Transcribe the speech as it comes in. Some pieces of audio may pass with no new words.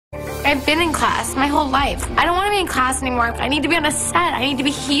I've been in class my whole life. I don't want to be in class anymore. I need to be on a set. I need to be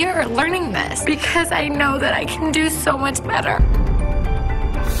here learning this because I know that I can do so much better.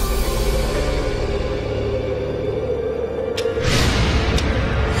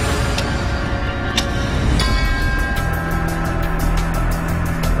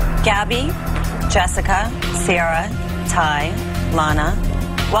 Gabby, Jessica, Sierra, Ty, Lana,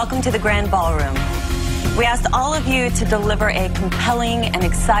 welcome to the Grand Ballroom. We asked all of you to deliver a compelling and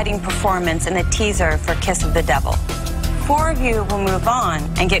exciting performance in the teaser for Kiss of the Devil. 4 of you will move on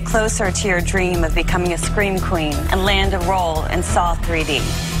and get closer to your dream of becoming a Scream Queen and land a role in Saw 3D.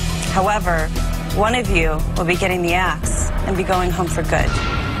 However, 1 of you will be getting the axe and be going home for good.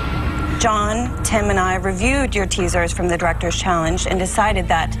 John, Tim, and I reviewed your teasers from the Director's Challenge and decided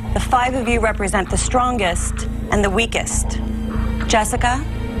that the 5 of you represent the strongest and the weakest. Jessica,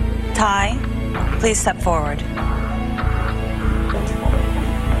 Ty, please step forward.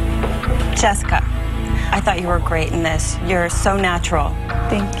 Jessica, I thought you were great in this. You're so natural.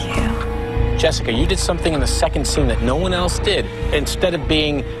 Thank you. Jessica, you did something in the second scene that no one else did. Instead of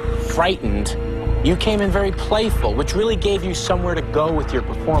being frightened, you came in very playful, which really gave you somewhere to go with your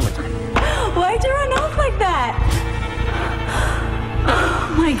performance. Why'd you run off like that?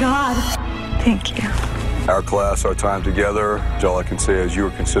 Oh my God. Thank you. Our class, our time together, all I can say is you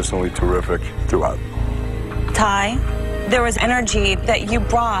were consistently terrific throughout. Ty, there was energy that you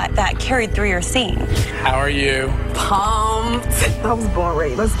brought that carried through your scene. How are you? Pumped. I was born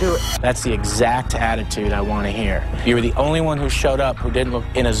ready. Let's do it. That's the exact attitude I want to hear. You were the only one who showed up who didn't look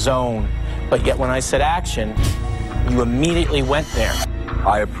in a zone, but yet when I said action, you immediately went there.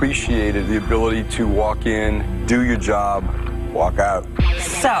 I appreciated the ability to walk in, do your job, walk out.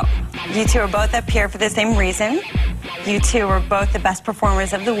 So, you 2 are both up here for the same reason. You 2 were both the best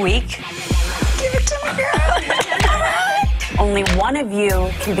performers of the week. Give it to me, girl. Only 1 of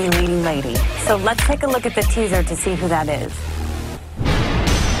you can be leading lady. So let's take a look at the teaser to see who that is.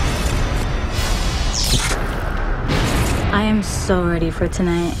 I am so ready for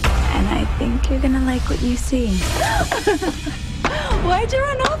tonight, and I think you're gonna like what you see. Why'd you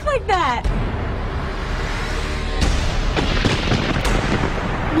run off like that?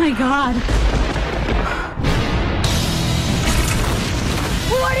 Oh my God.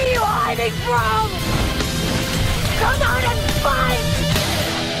 What are you hiding from? Come out and fight!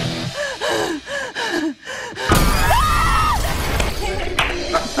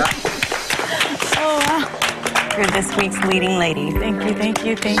 Oh, wow. You're this week's leading lady. Thank you, thank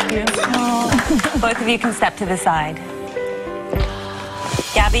you, thank you. Oh. Both of you can step to the side.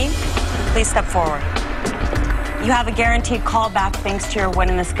 Gabby, please step forward. You have a guaranteed callback thanks to your win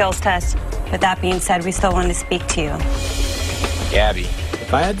in the skills test. With that being said, we still want to speak to you. Gabby.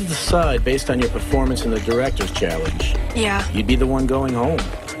 If I had to decide based on your performance in the Director's Challenge, Yeah. you'd be the one going home.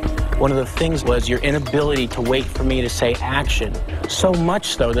 One of the things was your inability to wait for me to say action. So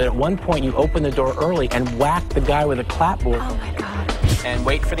much so that at one point you opened the door early and whacked the guy with a clapboard. Oh my God. And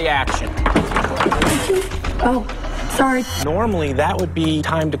wait for the action. Oh, sorry. Normally, that would be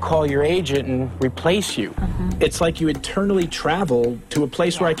time to call your agent and replace you. It's like you internally travel to a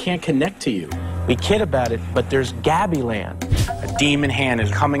place where I can't connect to you. We kid about it, but there's Gabby land. A demon hand is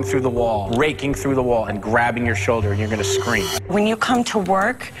coming through the wall, raking through the wall, and grabbing your shoulder, and you're going to scream. When you come to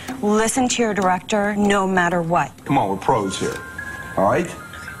work, listen to your director no matter what. Come on, we're pros here. All right?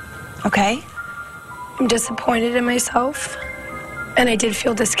 Okay? I'm disappointed in myself, and I did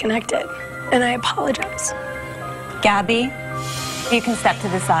feel disconnected, and I apologize. Gabby, you can step to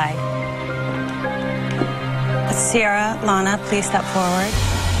the side. Sierra, Lana, please step forward.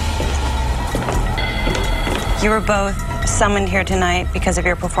 You were both summoned here tonight because of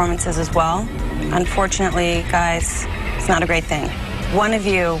your performances as well. Unfortunately, guys, it's not a great thing. 1 of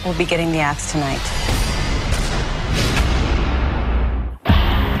you will be getting the axe tonight.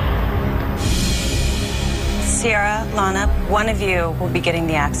 Sierra, Lana, 1 of you will be getting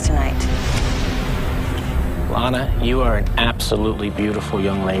the axe tonight. Lana, you are an absolutely beautiful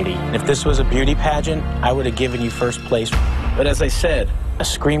young lady. And if this was a beauty pageant, I would have given you first place. But as I said, a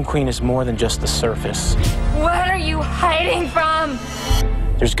Scream Queen is more than just the surface. What are you hiding from?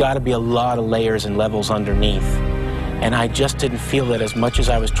 There's got to be a lot of layers and levels underneath. And I just didn't feel that as much as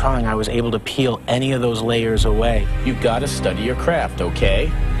I was trying, I was able to peel any of those layers away. You've got to study your craft,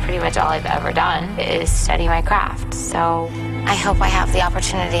 okay? Pretty much all I've ever done is study my craft. So I hope I have the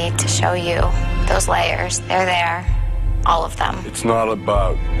opportunity to show you those layers. They're there, all of them. It's not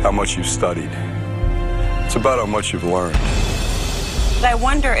about how much you've studied. It's about how much you've learned. But I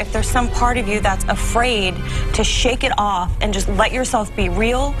wonder if there's some part of you that's afraid to shake it off and just let yourself be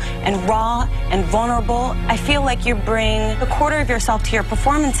real and raw and vulnerable. I feel like you bring a quarter of yourself to your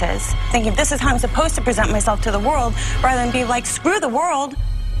performances, thinking this is how I'm supposed to present myself to the world, rather than be like, screw the world,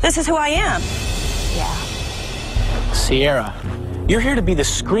 this is who I am. Yeah. Sierra, you're here to be the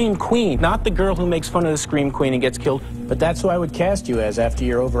Scream Queen, not the girl who makes fun of the Scream Queen and gets killed. But that's who I would cast you as after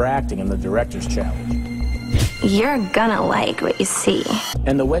your overacting in the director's challenge. You're gonna like what you see.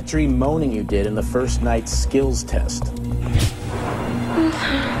 And the wet dream moaning you did in the first night's skills test.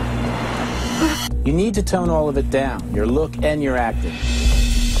 You need to tone all of it down, your look and your acting.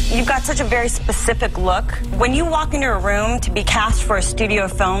 You've got such a very specific look. When you walk into a room to be cast for a studio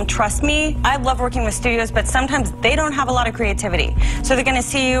film, trust me, I love working with studios, but sometimes they don't have a lot of creativity. So they're gonna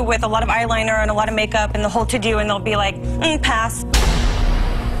see you with a lot of eyeliner and a lot of makeup and the whole to-do, and they'll be like, pass.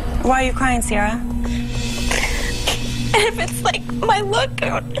 Why are you crying, Sierra? If it's like my look,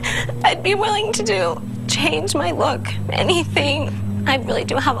 I'd be willing to change my look, anything. I really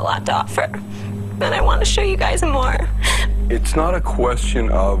do have a lot to offer, and I want to show you guys more. It's not a question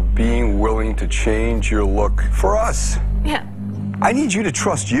of being willing to change your look for us. Yeah. I need you to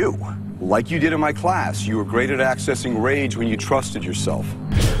trust you. Like you did in my class. You were great at accessing rage when you trusted yourself.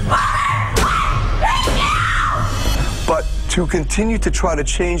 But to continue to try to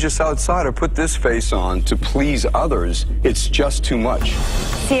change this outside or put this face on to please others, it's just too much.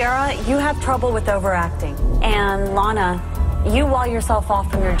 Sierra, you have trouble with overacting. And Lana, you wall yourself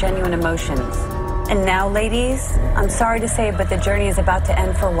off from your genuine emotions. And now, ladies, I'm sorry to say, but the journey is about to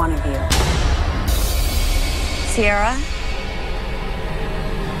end for one of you. Sierra,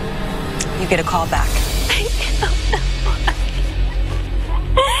 you get a call back.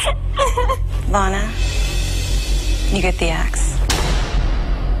 Lana, you get the axe.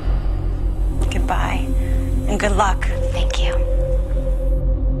 Goodbye, and good luck. Thank you.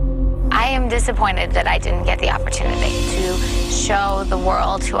 I am disappointed that I didn't get the opportunity to show the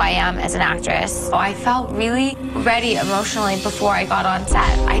world who I am as an actress. I felt really ready emotionally before I got on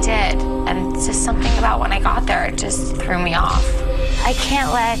set. I did. And it's just something about when I got there, it just threw me off. I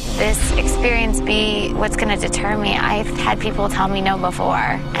can't let this experience be what's going to deter me. I've had people tell me no before,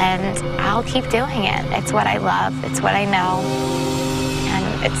 and I'll keep doing it. It's what I love. It's what I know.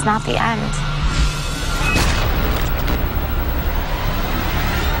 And it's not the end.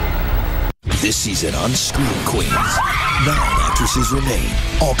 This season on Scream Queens, 9 actresses remain,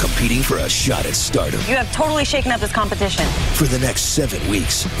 all competing for a shot at stardom. You have totally shaken up this competition. For the next 7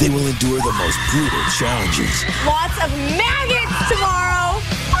 weeks, they will endure the most brutal challenges. Lots of maggots tomorrow.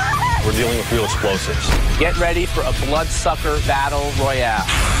 We're dealing with real explosives. Get ready for a bloodsucker battle royale.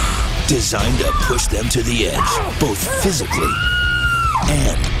 Designed to push them to the edge, both physically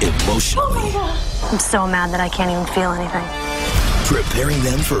and emotionally. I'm so mad that I can't even feel anything. Preparing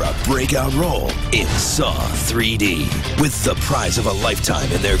them for a breakout role in Saw 3D, with the prize of a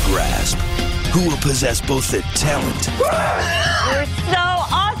lifetime in their grasp. Who will possess both the talent You're so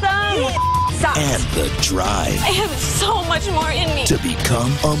awesome. and the drive I have so much more in me to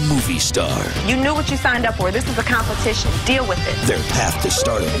become a movie star? You knew what you signed up for. This is a competition. Deal with it. Their path to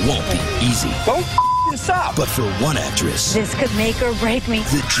stardom won't be easy. Don't stop. But for one actress, This could make or break me.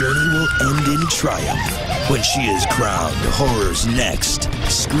 the journey will end in triumph when she is crowned horror's next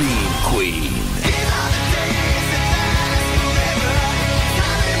Scream Queen.